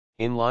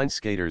Inline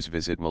skaters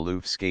visit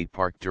Maloof Skate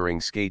Park during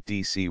Skate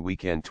DC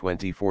Weekend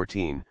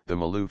 2014. The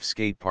Maloof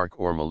Skate Park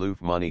or Maloof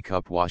Money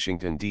Cup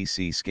Washington,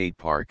 D.C. Skate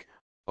Park,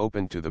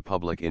 opened to the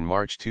public in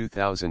March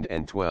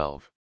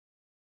 2012.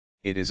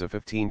 It is a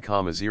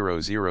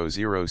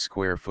 15,000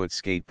 square foot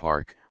skate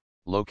park,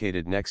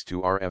 located next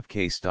to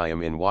RFK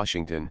Stadium in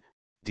Washington,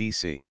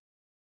 D.C.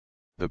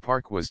 The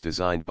park was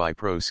designed by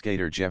pro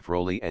skater Jeff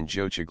Rowley and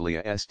Joe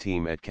Chiglia's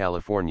team at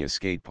California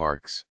Skate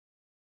Parks.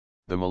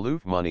 The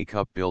Maloof Money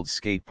Cup builds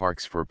skate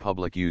parks for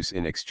public use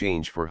in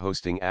exchange for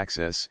hosting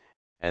access,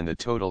 and the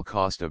total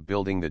cost of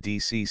building the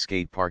DC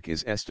skate park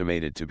is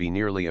estimated to be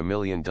nearly $1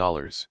 million.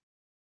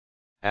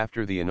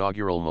 After the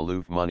inaugural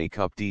Maloof Money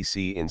Cup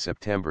DC in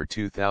September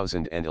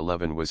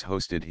 2011 was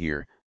hosted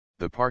here,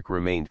 the park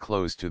remained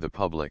closed to the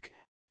public,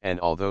 and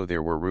although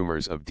there were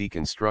rumors of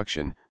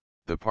deconstruction,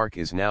 the park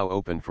is now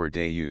open for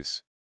day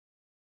use.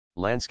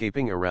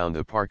 Landscaping around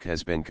the park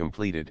has been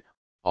completed,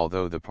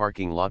 although the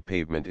parking lot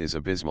pavement is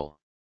abysmal.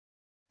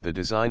 The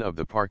design of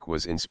the park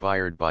was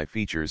inspired by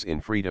features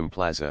in Freedom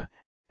Plaza,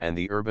 and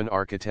the urban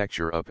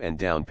architecture up and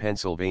down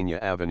Pennsylvania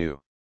Avenue.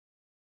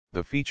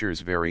 The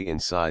features vary in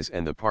size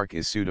and the park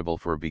is suitable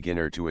for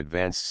beginner to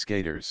advanced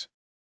skaters.